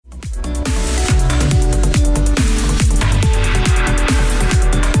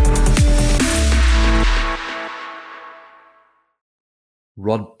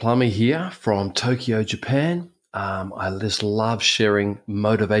Rod Plummer here from Tokyo, Japan. I just love sharing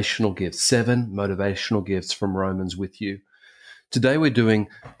motivational gifts, 7 motivational gifts from Romans with you. Today we're doing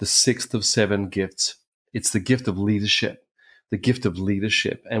the 6th of 7 gifts. It's the gift of leadership, the gift of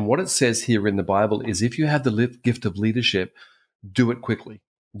leadership. And what it says here in the Bible is if you have the gift of leadership, do it quickly.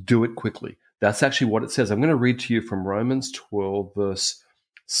 Do it quickly. That's actually what it says. I'm going to read to you from Romans 12, verse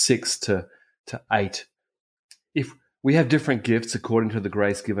 6 to 8. If we have different gifts according to the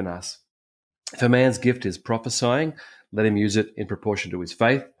grace given us. If a man's gift is prophesying, let him use it in proportion to his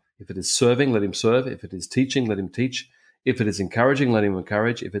faith. If it is serving, let him serve. If it is teaching, let him teach. If it is encouraging, let him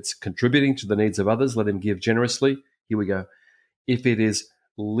encourage. If it's contributing to the needs of others, let him give generously. Here we go. If it is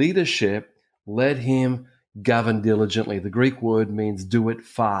leadership, let him govern diligently. The Greek word means do it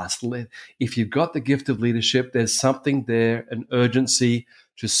fast. If you've got the gift of leadership, there's something there, an urgency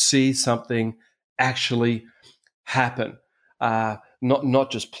to see something actually happen.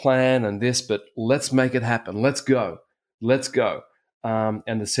 Not just plan and this, but let's make it happen. Let's go. And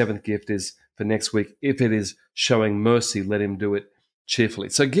the 7th gift is for next week. If it is showing mercy, let him do it cheerfully.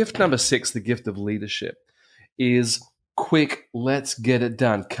 So gift number 6, the gift of leadership, is quick. Let's get it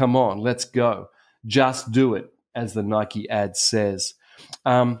done. Come on, let's go. Just do it, as the Nike ad says.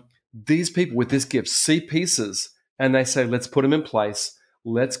 These people with this gift see pieces and they say, let's put them in place.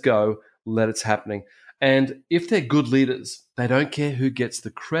 Let's go. Let it's happening. And if they're good leaders, they don't care who gets the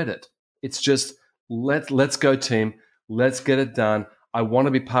credit. It's just, let's go, team. Let's get it done. I want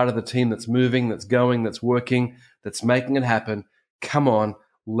to be part of the team that's moving, that's going, that's working, that's making it happen. Come on,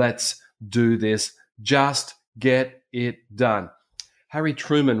 let's do this. Just get it done. Harry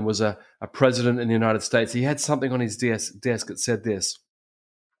Truman was a president in the United States. He had something on his desk that said this: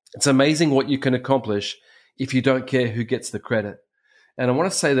 it's amazing what you can accomplish if you don't care who gets the credit. And I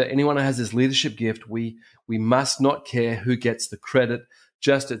want to say that anyone who has this leadership gift, we must not care who gets the credit.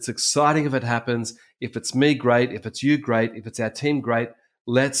 Just, it's exciting if it happens. If it's me, great. If it's you, great. If it's our team, great.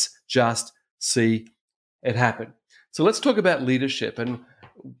 Let's just see it happen. So let's talk about leadership. And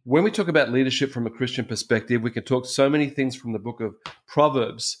when we talk about leadership from a Christian perspective, we can talk so many things from the book of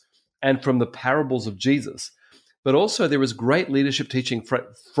Proverbs and from the parables of Jesus. But also there is great leadership teaching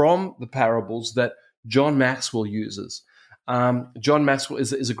from the parables that John Maxwell uses. John Maxwell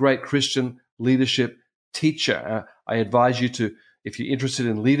is a great Christian leadership teacher. I advise you to, if you're interested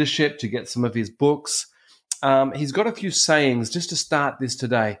in leadership, to get some of his books. He's got a few sayings just to start this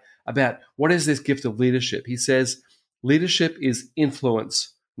today about what is this gift of leadership. He says, leadership is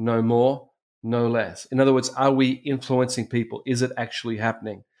influence, no more, no less. In other words, are we influencing people? Is it actually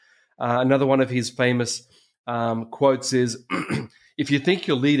happening? Another one of his famous quotes is, if you think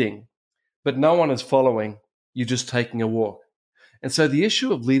you're leading, but no one is following, you're just taking a walk. And so the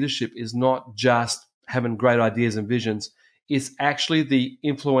issue of leadership is not just having great ideas and visions. It's actually the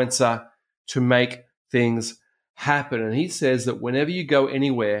influencer to make things happen. And he says that whenever you go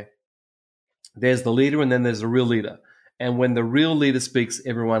anywhere, there's the leader and then there's the real leader. And when the real leader speaks,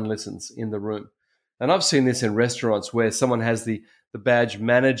 everyone listens in the room. And I've seen this in restaurants where someone has the badge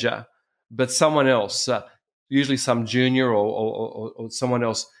manager, but someone else, usually some junior or someone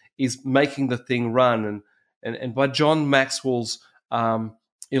else, is making the thing run. And by John Maxwell's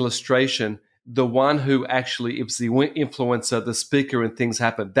illustration, the one who actually is the influencer, the speaker, and things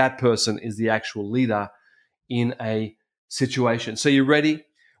happen, that person is the actual leader in a situation. So you ready?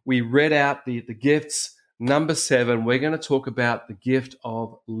 We read out the gifts. Number 7, we're going to talk about the gift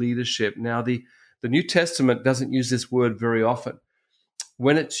of leadership. Now, the New Testament doesn't use this word very often.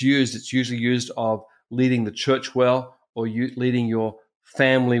 When it's usually used of leading the church well or leading your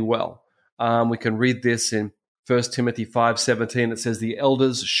family well. We can read this in 1 Timothy 5:17. It says the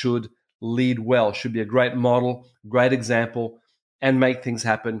elders should lead well, should be a great model, great example, and make things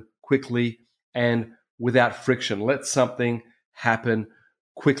happen quickly and without friction. Let something happen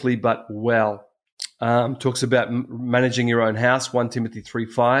quickly but well. Talks about managing your own house, 1 Timothy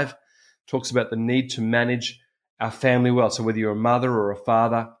 3:5. Talks about the need to manage our family well. So whether you're a mother or a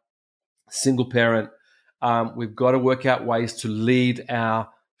father, single parent, we've got to work out ways to lead our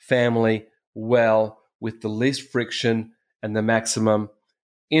family well with the least friction and the maximum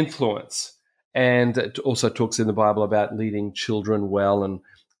influence. And it also talks in the Bible about leading children well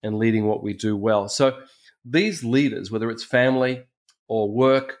and leading what we do well. So these leaders, whether it's family or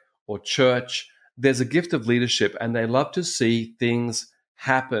work or church, there's a gift of leadership and they love to see things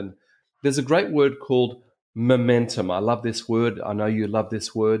happen. There's a great word called momentum. I love this word. I know you love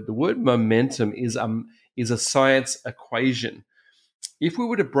this word. The word momentum is a science equation. If we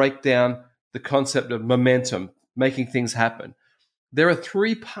were to break down the concept of momentum, making things happen, there are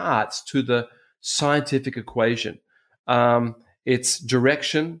 3 parts to the scientific equation. It's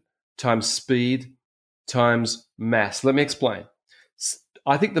direction times speed times mass. Let me explain.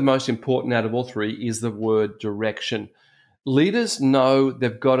 I think the most important out of all three is the word direction. Leaders know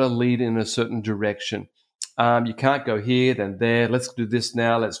they've got to lead in a certain direction. You can't go here, then there. Let's do this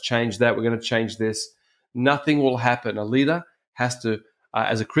now. Let's change that. We're going to change this. Nothing will happen. A leader has to,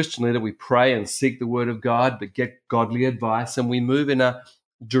 as a Christian leader, we pray and seek the word of God, but get godly advice, and we move in a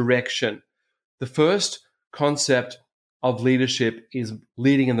direction. The first concept of leadership is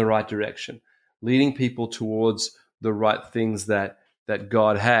leading in the right direction, leading people towards the right things that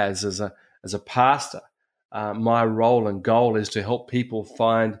God has. As a pastor, my role and goal is to help people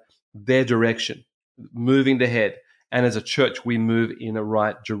find their direction, moving ahead. And as a church, we move in a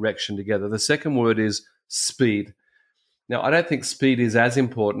right direction together. The second word is speed. Now, I don't think speed is as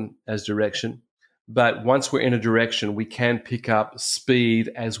important as direction, but once we're in a direction, we can pick up speed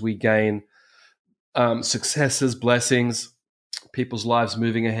as we gain successes, blessings, people's lives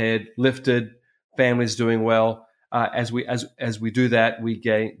moving ahead, lifted, families doing well. As we do that, we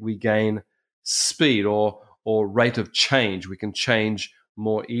gain speed or rate of change. We can change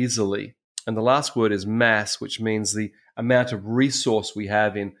more easily. And the last word is mass, which means the amount of resource we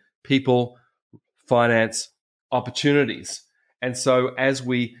have in people, finance, opportunities. And so as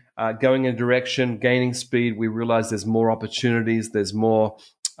we are going in a direction, gaining speed, we realize there's more opportunities, there's more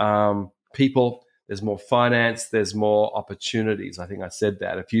people, there's more finance, there's more opportunities. I think I said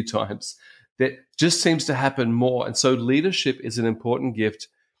that a few times. That just seems to happen more. And so leadership is an important gift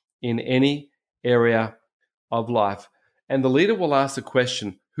in any area of life. And the leader will ask the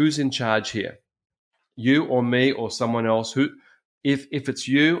question, who's in charge here? You or me or someone else? If it's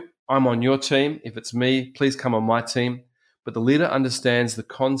you, I'm on your team. If it's me, please come on my team. But the leader understands the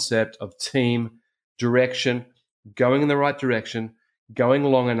concept of team, direction, going in the right direction, going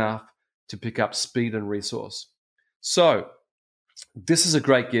long enough to pick up speed and resource. So this is a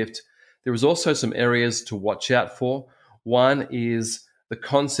great gift. There is also some areas to watch out for. One is the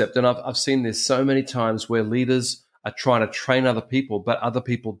concept, and I've seen this so many times where leaders are trying to train other people, but other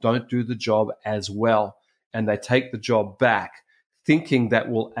people don't do the job as well, and they take the job back thinking that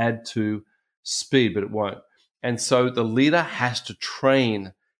will add to speed, but it won't. And so the leader has to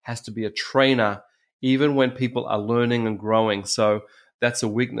train, has to be a trainer, even when people are learning and growing. So that's a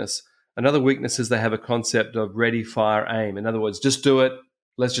weakness. Another weakness is they have a concept of ready, fire, aim. In other words, just do it.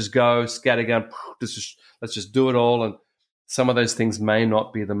 Let's just go, scattergun. Let's just do it all. And some of those things may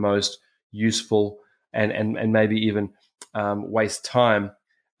not be the most useful and maybe even waste time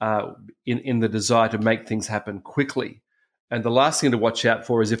in the desire to make things happen quickly. And the last thing to watch out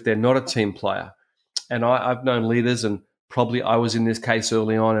for is if they're not a team player. And I've known leaders, and probably I was in this case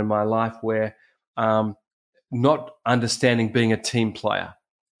early on in my life, where not understanding being a team player.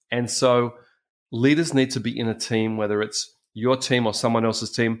 And so leaders need to be in a team, whether it's your team or someone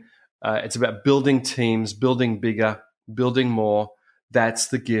else's team. It's about building teams, building bigger, building more. That's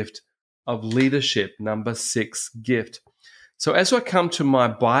the gift of leadership. Number 6 gift. So as I come to my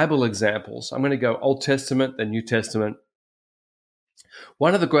Bible examples, I'm going to go Old Testament, then New Testament.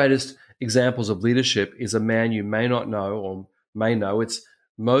 One of the greatest examples of leadership is a man you may not know or may know. It's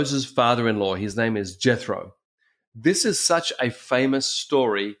Moses' father-in-law. His name is Jethro. This is such a famous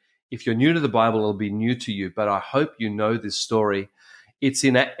story. If you're new to the Bible, it'll be new to you, but I hope you know this story. It's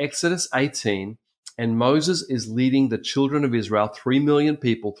in Exodus 18, and Moses is leading the children of Israel, 3 million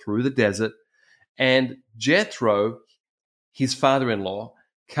people, through the desert, and Jethro, his father-in-law,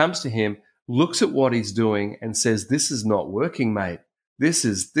 comes to him, looks at what he's doing, and says, "This is not working, mate. This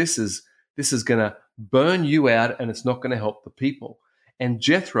is going to burn you out, and it's not going to help the people." And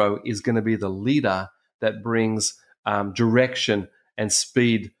Jethro is going to be the leader that brings direction and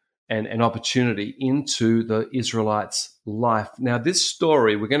speed and opportunity into the Israelites' life. Now, this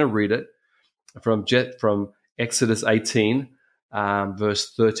story, we're going to read it from Exodus 18,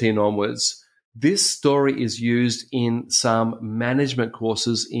 verse 13 onwards. This story is used in some management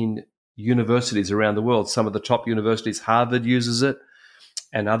courses in universities around the world. Some of the top universities, Harvard uses it,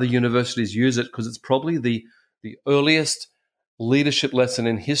 and other universities use it because it's probably the earliest leadership lesson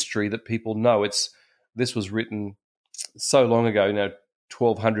in history that people know. This was written so long ago,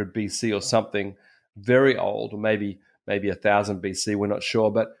 1200 BC or something, very old, or maybe 1000 BC, we're not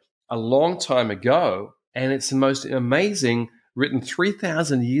sure, but a long time ago, and it's the most amazing, written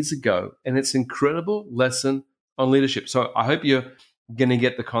 3,000 years ago, and it's an incredible lesson on leadership. So I hope you're going to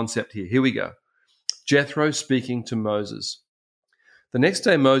get the concept here. Here we go. Jethro speaking to Moses. The next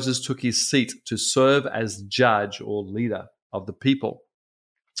day, Moses took his seat to serve as judge or leader of the people,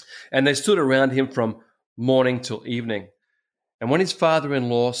 and they stood around him from morning till evening. And when his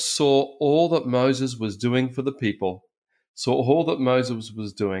father-in-law saw all that Moses was doing for the people, saw all that Moses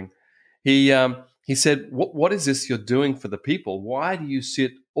was doing. He said, what is this you're doing for the people? Why do you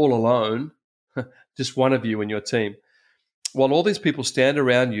sit all alone, just one of you and your team, while all these people stand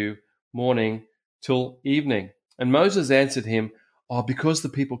around you morning till evening? And Moses answered him, oh, because the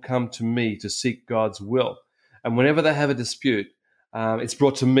people come to me to seek God's will. And whenever they have a dispute, it's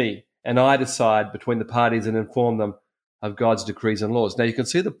brought to me, and I decide between the parties and inform them of God's decrees and laws. Now, you can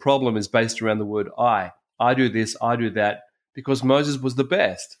see the problem is based around the word I. I do this, I do that, because Moses was the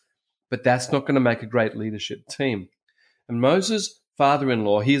best. But that's not going to make a great leadership team. And Moses'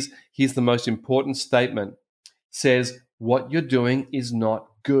 father-in-law, here's the most important statement, says, what you're doing is not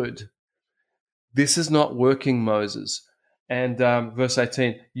good. This is not working, Moses. And verse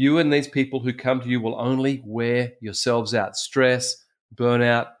 18, you and these people who come to you will only wear yourselves out. Stress,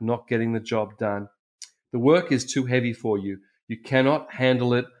 burnout, not getting the job done. The work is too heavy for you. You cannot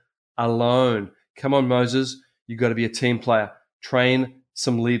handle it alone. Come on, Moses. You've got to be a team player. Train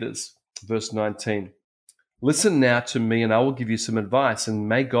some leaders. Verse 19, listen now to me and I will give you some advice, and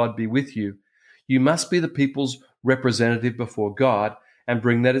may God be with you. You must be the people's representative before God and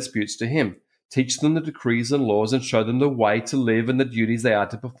bring their disputes to him. Teach them the decrees and laws and show them the way to live and the duties they are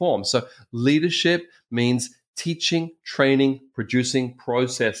to perform. So leadership means teaching, training, producing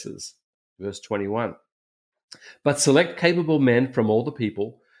processes. Verse 21. But select capable men from all the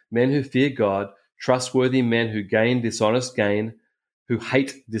people, men who fear God, trustworthy men who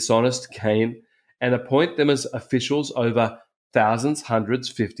hate dishonest gain, and appoint them as officials over thousands, hundreds,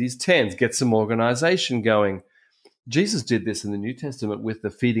 fifties, tens. Get some organization going. Jesus did this in the New Testament with the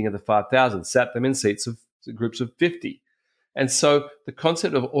feeding of the 5,000, sat them in seats of groups of 50. And so the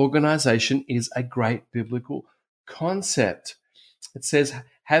concept of organization is a great biblical concept. It says,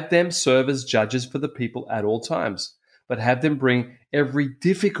 have them serve as judges for the people at all times, but have them bring every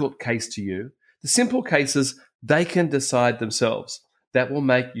difficult case to you. The simple cases, they can decide themselves. That will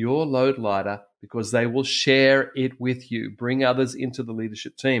make your load lighter because they will share it with you. Bring others into the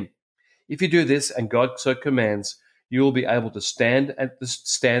leadership team. If you do this, and God so commands, you will be able to stand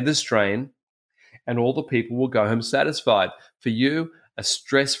the strain, and all the people will go home satisfied. For you, a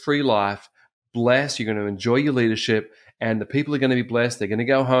stress-free life, blessed. You're going to enjoy your leadership, and the people are going to be blessed. They're going to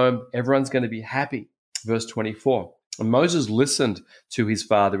go home. Everyone's going to be happy. Verse 24. And Moses listened to his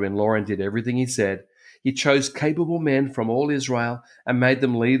father-in-law and did everything he said. He chose capable men from all Israel and made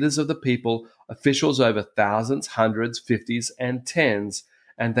them leaders of the people, officials over thousands, hundreds, fifties, and tens,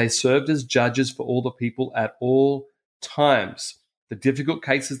 and they served as judges for all the people at all times. The difficult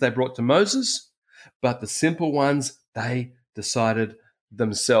cases they brought to Moses, but the simple ones they decided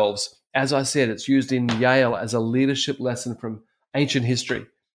themselves. As I said, it's used in Yale as a leadership lesson from ancient history.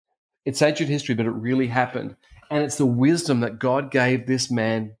 It's ancient history, but it really happened. And it's the wisdom that God gave this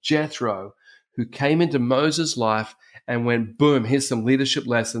man, Jethro, who came into Moses' life and went, boom, here's some leadership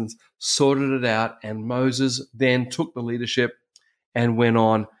lessons, sorted it out, and Moses then took the leadership and went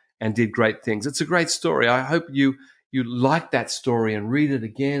on and did great things. It's a great story. I hope you like that story and read it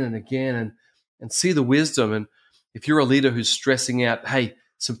again and again and see the wisdom. And if you're a leader who's stressing out, hey,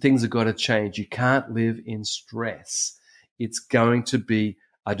 some things have got to change. You can't live in stress. It's going to be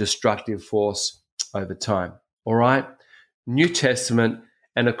a destructive force over time. All right? New Testament.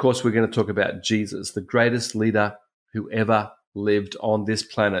 And of course, we're going to talk about Jesus, the greatest leader who ever lived on this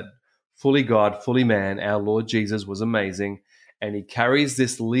planet. Fully God, fully man. Our Lord Jesus was amazing. And he carries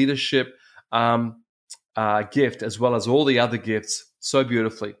this leadership gift as well as all the other gifts so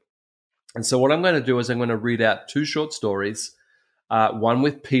beautifully. And so what I'm going to do is I'm going to read out two short stories, one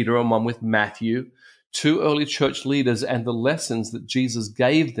with Peter and one with Matthew, two early church leaders and the lessons that Jesus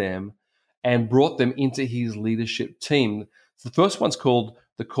gave them and brought them into his leadership team. The first one's called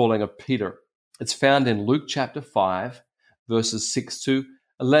The Calling of Peter. It's found in Luke chapter 5, verses 6 to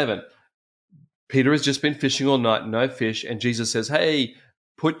 11. Peter has just been fishing all night, no fish, and Jesus says, hey,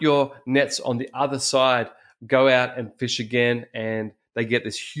 put your nets on the other side, go out and fish again, and they get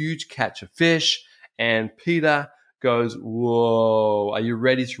this huge catch of fish, and Peter goes, whoa, are you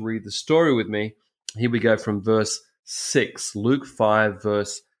ready to read the story with me? Here we go from verse 6, Luke 5,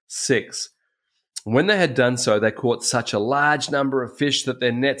 verse 6. When they had done so, they caught such a large number of fish that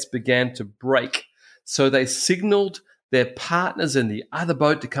their nets began to break. So they signaled their partners in the other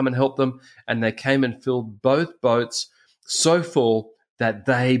boat to come and help them, and they came and filled both boats so full that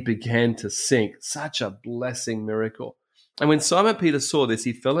they began to sink. Such a blessing miracle. And when Simon Peter saw this,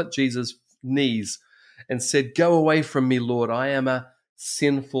 he fell at Jesus' knees and said, go away from me, Lord, I am a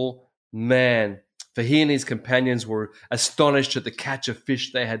sinful man. For he and his companions were astonished at the catch of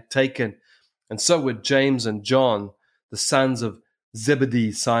fish they had taken. And so were James and John, the sons of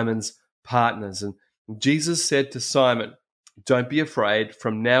Zebedee, Simon's partners. And Jesus said to Simon, Don't be afraid.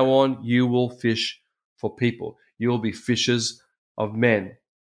 From now on, you will fish for people. You will be fishers of men.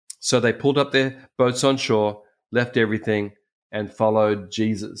 So they pulled up their boats on shore, left everything, and followed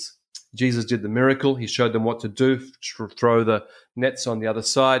Jesus. Jesus did the miracle. He showed them what to do, throw the nets on the other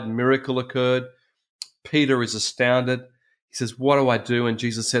side. Miracle occurred. Peter is astounded. He says, what do I do? And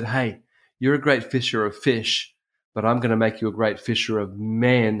Jesus said, hey, you're a great fisher of fish, but I'm going to make you a great fisher of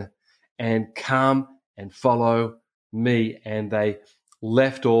men, and come and follow me. And they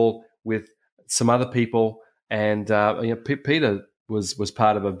left all with some other people. And Peter was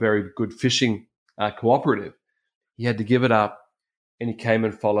part of a very good fishing cooperative. He had to give it up, and he came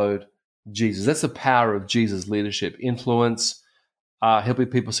and followed Jesus. That's the power of Jesus' leadership, influence, helping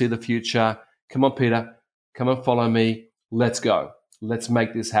people see the future. Come on, Peter, come and follow me. Let's go. Let's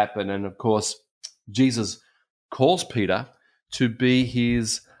make this happen. And of course, Jesus calls Peter to be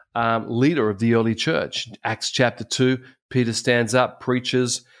his leader of the early church. Acts chapter 2, Peter stands up,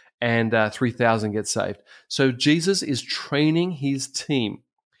 preaches, and 3,000 get saved. So Jesus is training his team.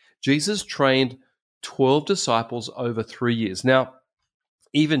 Jesus trained 12 disciples over 3 years. Now,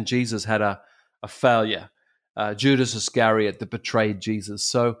 even Jesus had a failure, Judas Iscariot that betrayed Jesus.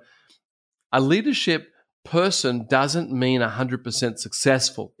 So a leadership person doesn't mean 100%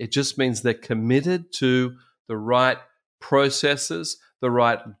 successful. It just means they're committed to the right processes, the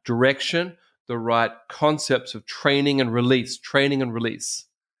right direction, the right concepts of training and release.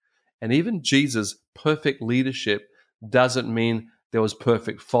 And even Jesus' perfect leadership doesn't mean there was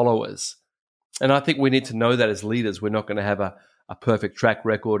perfect followers. And I think we need to know that as leaders, we're not going to have a perfect track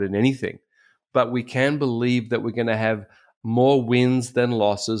record in anything, but we can believe that we're going to have more wins than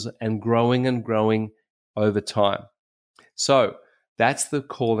losses and growing over time. So that's the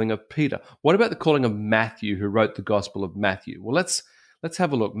calling of Peter. What about the calling of Matthew, who wrote the Gospel of Matthew? Well, let's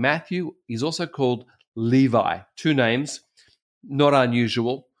have a look. Matthew is also called Levi. Two names, not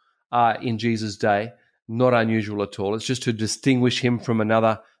unusual in Jesus' day, not unusual at all. It's just to distinguish him from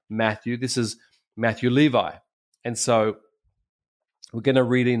another Matthew. This is Matthew Levi. And so we're going to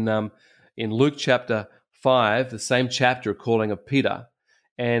read in Luke chapter 5, the same chapter, calling of Peter,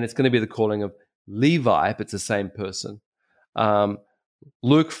 and it's going to be the calling of Levi, but it's the same person.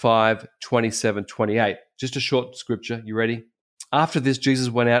 Luke 5, 27, 28. Just a short scripture. You ready? After this, Jesus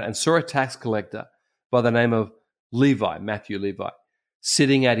went out and saw a tax collector by the name of Levi, Matthew Levi,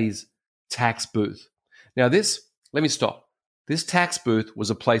 sitting at his tax booth. Now let me stop. This tax booth was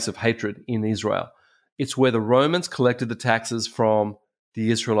a place of hatred in Israel. It's where the Romans collected the taxes from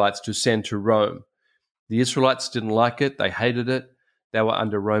the Israelites to send to Rome. The Israelites didn't like it. They hated it. They were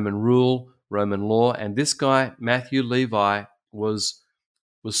under Roman rule, Roman law. And this guy, Matthew Levi, was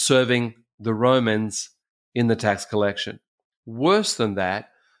serving the Romans in the tax collection. Worse than that,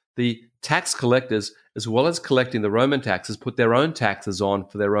 the tax collectors, as well as collecting the Roman taxes, put their own taxes on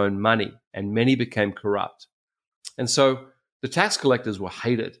for their own money, and many became corrupt. And so the tax collectors were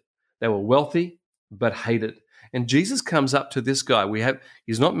hated. They were wealthy, but hated. And Jesus comes up to this guy.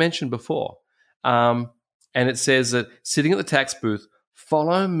 He's not mentioned before. And it says that sitting at the tax booth,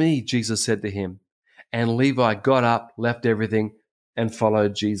 follow me, Jesus said to him. And Levi got up, left everything, and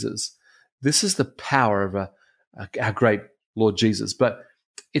followed Jesus. This is the power of our great Lord Jesus. But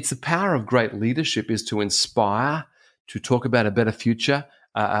it's the power of great leadership is to inspire, to talk about a better future,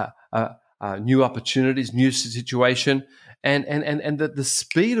 new opportunities, new situation, and the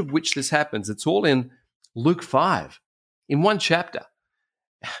speed of which this happens. It's all in Luke 5, in one chapter.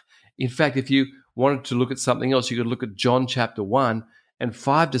 In fact, if you wanted to look at something else, you could look at John chapter 1, and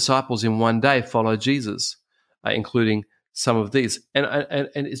 5 disciples in one day follow Jesus, including some of these. And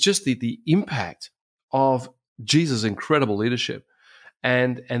it's just the impact of Jesus' incredible leadership.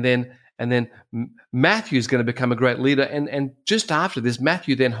 And then Matthew is going to become a great leader. And just after this,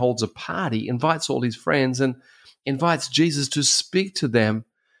 Matthew then holds a party, invites all his friends, and invites Jesus to speak to them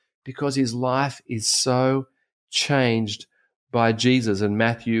because his life is so changed by Jesus. And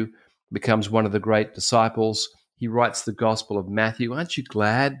Matthew becomes one of the great disciples. He writes the Gospel of Matthew. Aren't you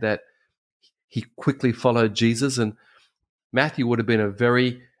glad that he quickly followed Jesus? And Matthew would have been a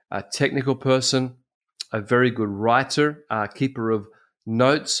very technical person, a very good writer, keeper of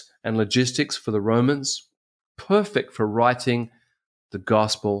notes and logistics for the Romans, perfect for writing the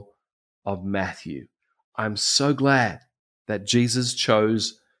Gospel of Matthew. I'm so glad that Jesus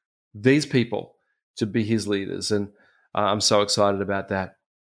chose these people to be his leaders, and I'm so excited about that.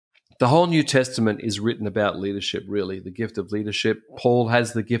 The whole New Testament is written about leadership, really, the gift of leadership. Paul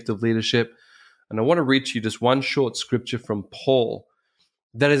has the gift of leadership, and I want to read to you just one short scripture from Paul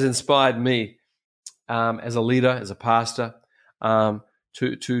that has inspired me as a leader, as a pastor,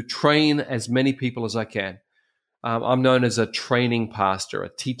 to train as many people as I can. I'm known as a training pastor, a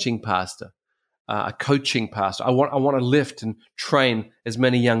teaching pastor, a coaching pastor. I want to lift and train as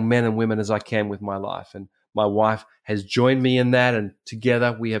many young men and women as I can with my life. And my wife has joined me in that. And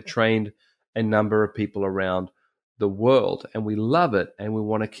together we have trained a number of people around the world. And we love it. And we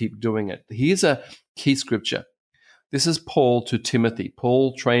want to keep doing it. Here's a key scripture. This is Paul to Timothy,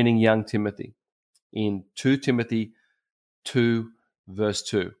 Paul training young Timothy in 2 Timothy 2, verse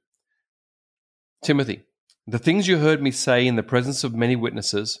 2. Timothy, the things you heard me say in the presence of many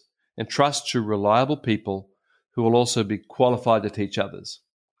witnesses, entrust to reliable people who will also be qualified to teach others.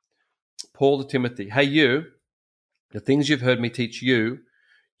 Paul to Timothy, hey you, the things you've heard me teach you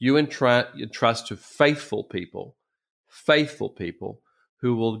entrust to faithful people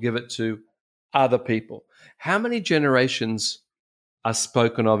who will give it to other people. How many generations are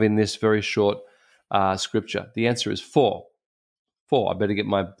spoken of in this very short scripture? The answer is 4. 4. I better get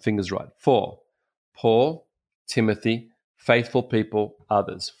my fingers right. 4. Paul, Timothy, faithful people,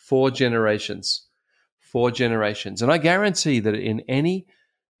 others. 4 generations. 4 generations. And I guarantee that in any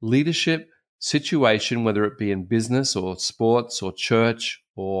leadership situation, whether it be in business or sports or church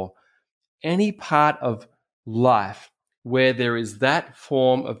or any part of life where there is that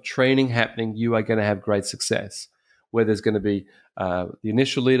form of training happening, you are going to have great success. Where there's going to be the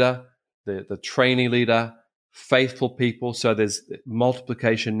initial leader, the trainee leader, faithful people. So there's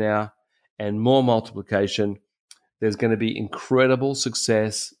multiplication now and more multiplication. There's going to be incredible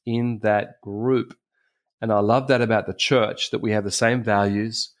success in that group. And I love that about the church, that we have the same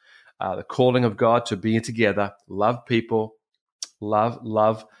values, the calling of God to be together, love people,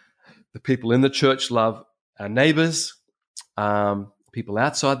 love the people in the church, love our neighbors, people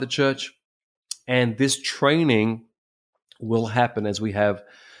outside the church. And this training will happen as we have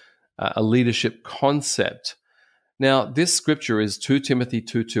a leadership concept. Now, this scripture is 2 Timothy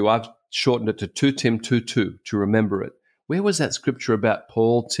 2:2. I've shortened it to 2 Tim 2:2 to remember it. Where was that scripture about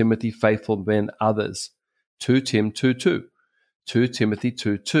Paul, Timothy, faithful men, others? 2 Tim 2:2. 2 Timothy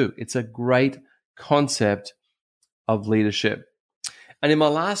 2:2. It's a great concept of leadership. And in my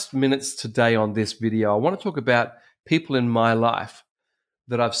last minutes today on this video, I want to talk about people in my life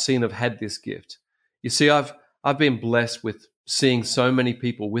that I've seen have had this gift. You see, I've been blessed with seeing so many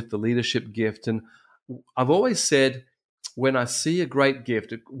people with the leadership gift. And I've always said, when I see a great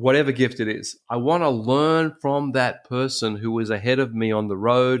gift, whatever gift it is, I want to learn from that person who is ahead of me on the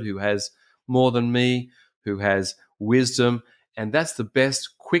road, who has more than me, who has wisdom. And that's the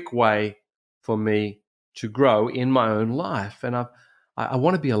best quick way for me to grow in my own life. And I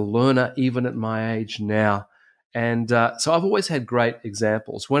want to be a learner even at my age now. And so I've always had great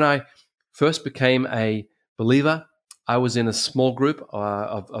examples. When I first became a believer, I was in a small group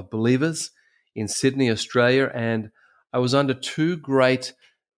of believers in Sydney, Australia, and I was under 2 great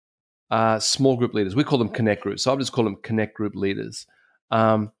small group leaders. We call them connect groups. So I'll just call them connect group leaders.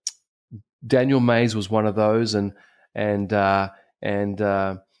 Daniel Mays was one of those, and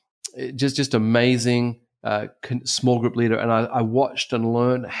just amazing small group leader. And I watched and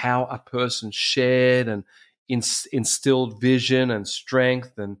learned how a person shared and instilled vision and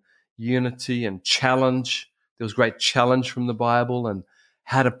strength and unity and challenge. There was great challenge from the Bible and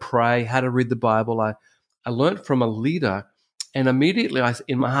how to pray, how to read the Bible. I learned from a leader, and immediately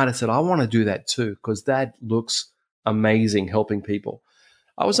in my heart I said, I want to do that too, because that looks amazing, helping people.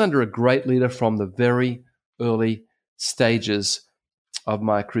 I was under a great leader from the very early stages of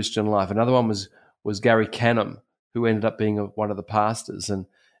my Christian life. Another one was Gary Canham, who ended up being one of the pastors, and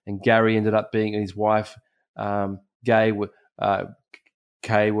Gary ended up being, and his wife Kay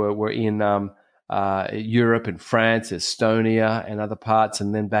were in Europe and France, Estonia, and other parts,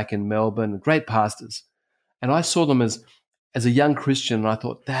 and then back in Melbourne. Great pastors, and I saw them as a young Christian, and I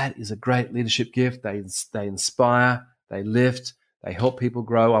thought that is a great leadership gift. They inspire, they lift, they help people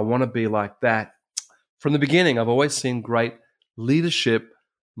grow. I want to be like that. From the beginning, I've always seen great leadership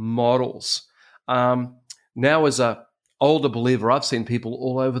models. Now, as an older believer, I've seen people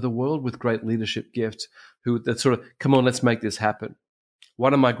all over the world with great leadership gifts that sort of, come on, let's make this happen.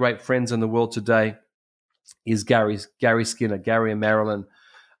 One of my great friends in the world today is Gary Skinner, Gary and Marilyn,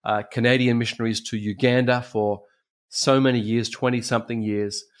 Canadian missionaries to Uganda for so many years, 20-something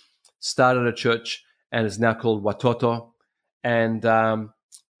years, started a church and is now called Watoto. And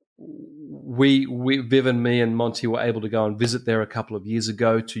Viv and me and Monty were able to go and visit there a couple of years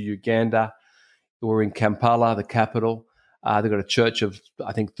ago to Uganda. We were in Kampala, the capital. They've got a church of,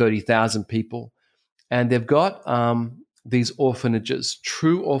 I think, 30,000 people. And they've got these orphanages,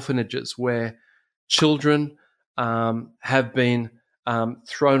 true orphanages, where children have been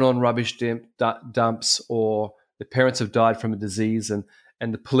thrown on rubbish dumps, or the parents have died from a disease, and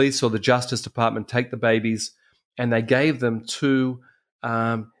the police or the Justice Department take the babies and they gave them to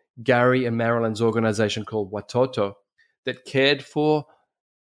Gary and Marilyn's organization called Watoto that cared for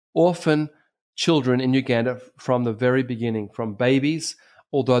orphan children in Uganda from the very beginning, from babies,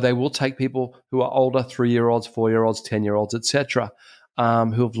 although they will take people who are older, 3-year-olds, 4-year-olds, 10-year-olds, etc.,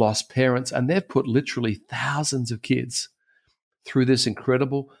 who have lost parents. And they've put literally thousands of kids through this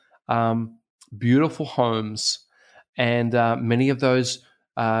incredible, beautiful homes. And many of those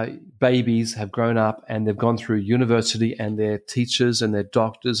babies have grown up and they've gone through university, and they're teachers and they're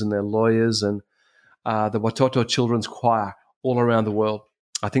doctors and they're lawyers, and the Watoto Children's Choir all around the world.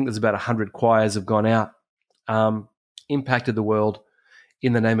 I think there's about 100 choirs have gone out, impacted the world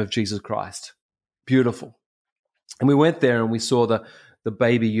in the name of Jesus Christ. Beautiful. And we went there and we saw the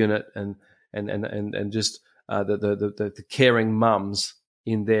baby unit and just the caring mums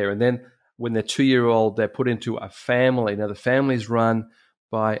in there. And then when they're 2-year-old, they're put into a family. Now the family's run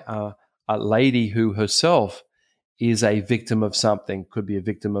by a lady who herself is a victim of something. Could be a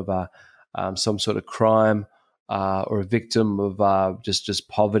victim of some sort of crime, or a victim of just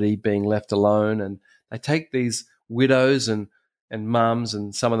poverty, being left alone. And they take these widows and mums,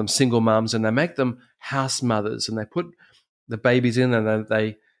 and some of them single mums, and they make them house mothers, and they put the babies in, and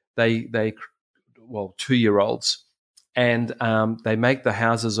they 2-year-olds, and they make the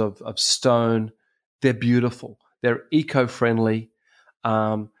houses of stone. They're beautiful. They're eco-friendly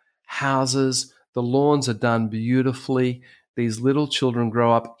houses. The lawns are done beautifully. These little children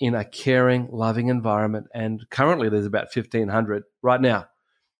grow up in a caring, loving environment, and currently there's about 1,500 right now,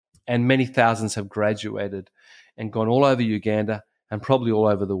 and many thousands have graduated and gone all over Uganda and probably all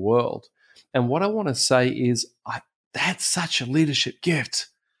over the world. And what I want to say is that's such a leadership gift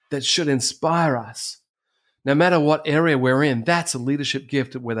that should inspire us. No matter what area we're in, that's a leadership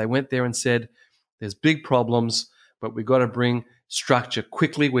gift where they went there and said, there's big problems, but we've got to bring structure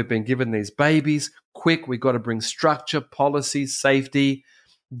quickly. We've been given these babies quick. We've got to bring structure, policy, safety,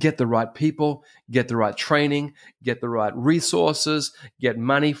 get the right people, get the right training, get the right resources, get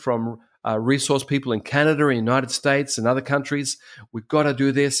money from resource people in Canada, and United States, and other countries. We've got to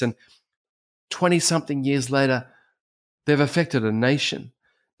do this. And 20-something years later, they've affected a nation.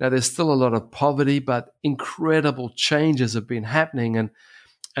 Now, there's still a lot of poverty, but incredible changes have been happening. And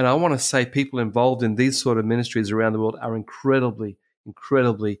I want to say people involved in these sort of ministries around the world are incredibly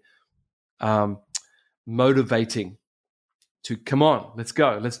motivating to come on, let's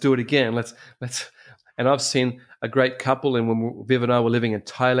go, let's do it again. Let's. And I've seen a great couple, and when Viv and I were living in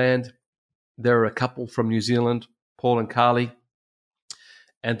Thailand, there are a couple from New Zealand, Paul and Carly,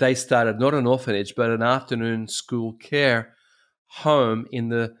 and they started not an orphanage, but an afternoon school care home in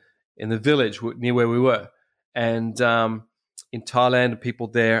the village near where we were. And in Thailand, people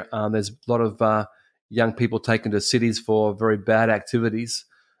there, there's a lot of young people taken to cities for very bad activities.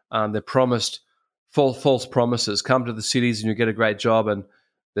 They're promised false promises. Come to the cities and you get a great job, and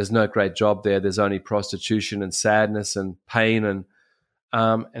there's no great job there. There's only prostitution and sadness and pain.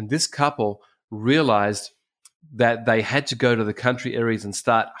 And this couple realized that they had to go to the country areas and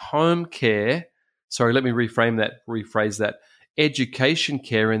start home care. Sorry, let me rephrase that. Education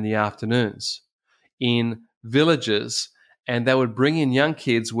care in the afternoons in villages, and they would bring in young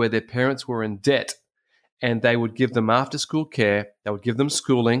kids where their parents were in debt, and they would give them after-school care. They would give them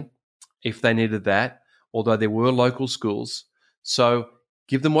schooling if they needed that, although there were local schools. So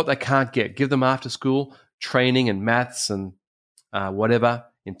give them what they can't get. Give them after-school training in maths and whatever,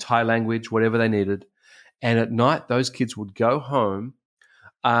 in Thai language, whatever they needed. And at night, those kids would go home,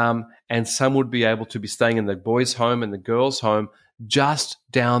 and some would be able to be staying in the boys' home and the girls' home just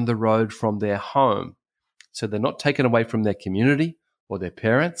down the road from their home. So they're not taken away from their community or their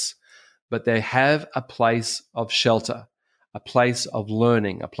parents, but they have a place of shelter, a place of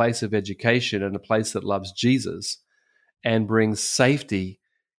learning, a place of education, and a place that loves Jesus and brings safety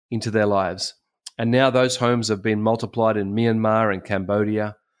into their lives. And now those homes have been multiplied in Myanmar and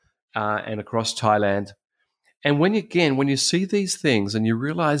Cambodia and across Thailand. And when you see these things and you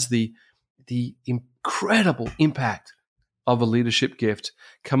realize the incredible impact of a leadership gift,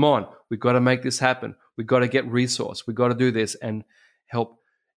 come on, we've got to make this happen. We've got to get resource. We've got to do this and help.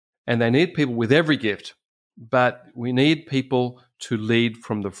 And they need people with every gift, but we need people to lead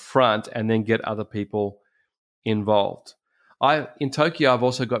from the front and then get other people involved. In Tokyo, I've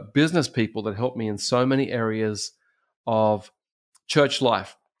also got business people that help me in so many areas of church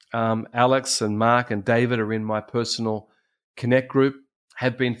life. Alex and Mark and David are in my personal Connect group,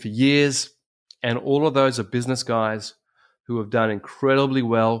 have been for years, and all of those are business guys who have done incredibly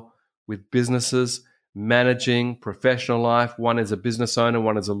well with businesses, managing professional life. One is a business owner,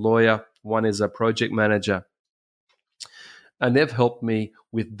 one is a lawyer, one is a project manager. And they've helped me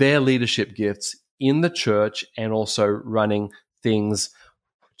with their leadership gifts in the church and also running things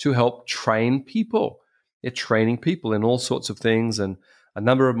to help train people. They're training people in all sorts of things. And a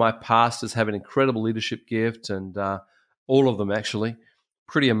number of my pastors have an incredible leadership gift, and all of them actually,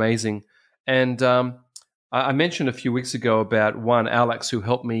 pretty amazing. And I mentioned a few weeks ago about one, Alex, who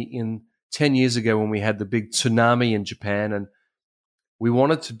helped me 10 years ago when we had the big tsunami in Japan, and we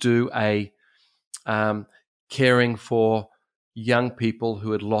wanted to do a caring for young people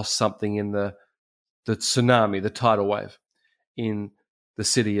who had lost something in the tsunami, the tidal wave, in the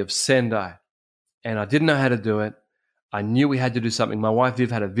city of Sendai. And I didn't know how to do it. I knew we had to do something. My wife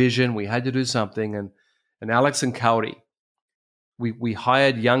Viv had a vision. We had to do something. And Alex and Kauri, we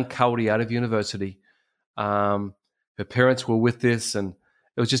hired young Kauri out of university. Her parents were with this, and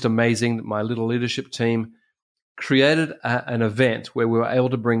it was just amazing. My little leadership team created an event where we were able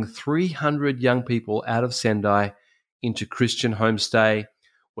to bring 300 young people out of Sendai into Christian homestay,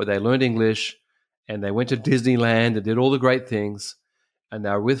 where they learned English and they went to Disneyland and did all the great things, and they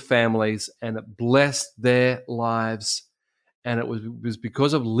were with families, and it blessed their lives. And it was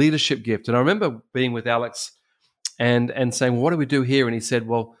because of leadership gift. And I remember being with Alex and saying, well, what do we do here? And he said,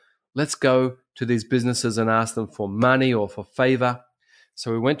 well, let's go to these businesses and ask them for money or for favor.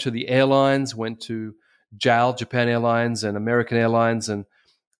 So we went to the airlines, went to JAL, Japan Airlines, and American Airlines, and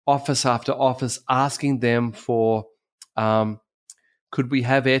office after office, asking them for, could we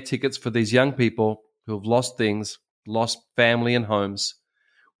have air tickets for these young people who have lost things, lost family and homes?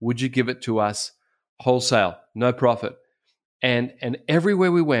 Would you give it to us wholesale, no profit? And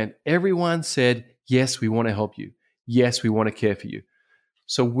everywhere we went, everyone said, yes, we want to help you. Yes, we want to care for you.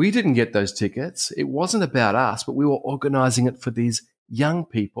 So we didn't get those tickets. It wasn't about us, but we were organizing it for these young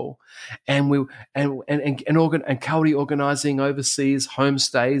people, and Kauri organizing overseas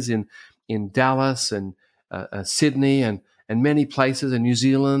homestays in Dallas and Sydney and many places in New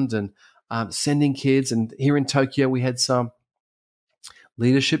Zealand, and sending kids. And here in Tokyo, we had some.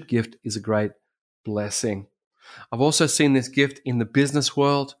 Leadership gift is a great blessing. I've also seen this gift in the business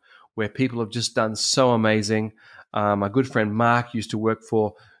world where people have just done so amazing. My good friend Mark used to work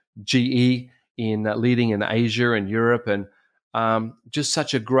for GE in leading in Asia and Europe, and just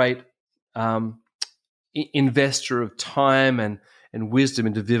such a great investor of time and wisdom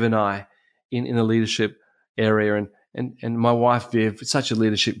into Viv and I in the leadership area. And my wife Viv, such a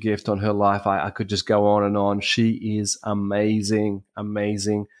leadership gift on her life. I could just go on and on. She is amazing,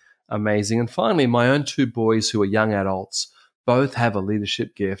 amazing, amazing. And finally, my own two boys who are young adults both have a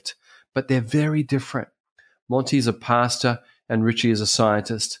leadership gift, but they're very different. Monty's a pastor and Richie is a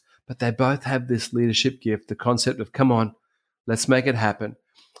scientist, but they both have this leadership gift, the concept of, come on, let's make it happen.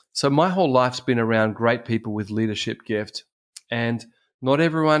 So my whole life's been around great people with leadership gift, and not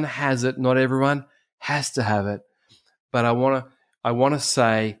everyone has it. Not everyone has to have it. But I want to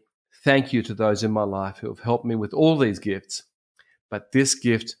say thank you to those in my life who have helped me with all these gifts. But this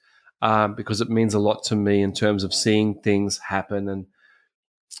gift, because it means a lot to me in terms of seeing things happen, and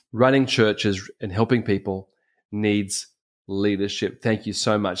running churches and helping people needs leadership. Thank you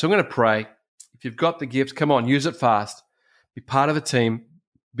so much. So I'm going to pray. If you've got the gift, come on, use it fast. Be part of a team.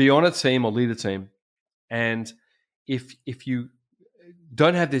 Be on a team or lead a team. And if you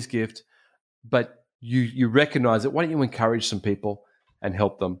don't have this gift, but you recognize it, why don't you encourage some people and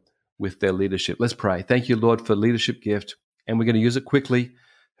help them with their leadership? Let's pray. Thank you, Lord, for leadership gift. And we're going to use it quickly.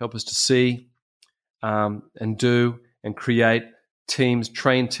 Help us to see and do and create teams,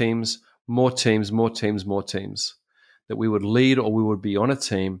 train teams, more teams, more teams, more teams, that we would lead or we would be on a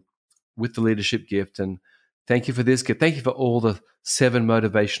team with the leadership gift. And thank you for this gift. Thank you for all the 7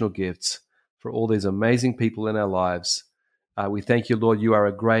 motivational gifts, for all these amazing people in our lives. We thank you, Lord. You are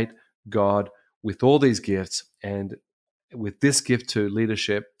a great God with all these gifts. And with this gift to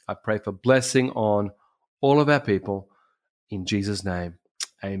leadership, I pray for blessing on all of our people. In Jesus' name,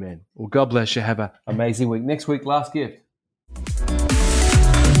 amen. Well, God bless you. Have an amazing week. Next week, last gift.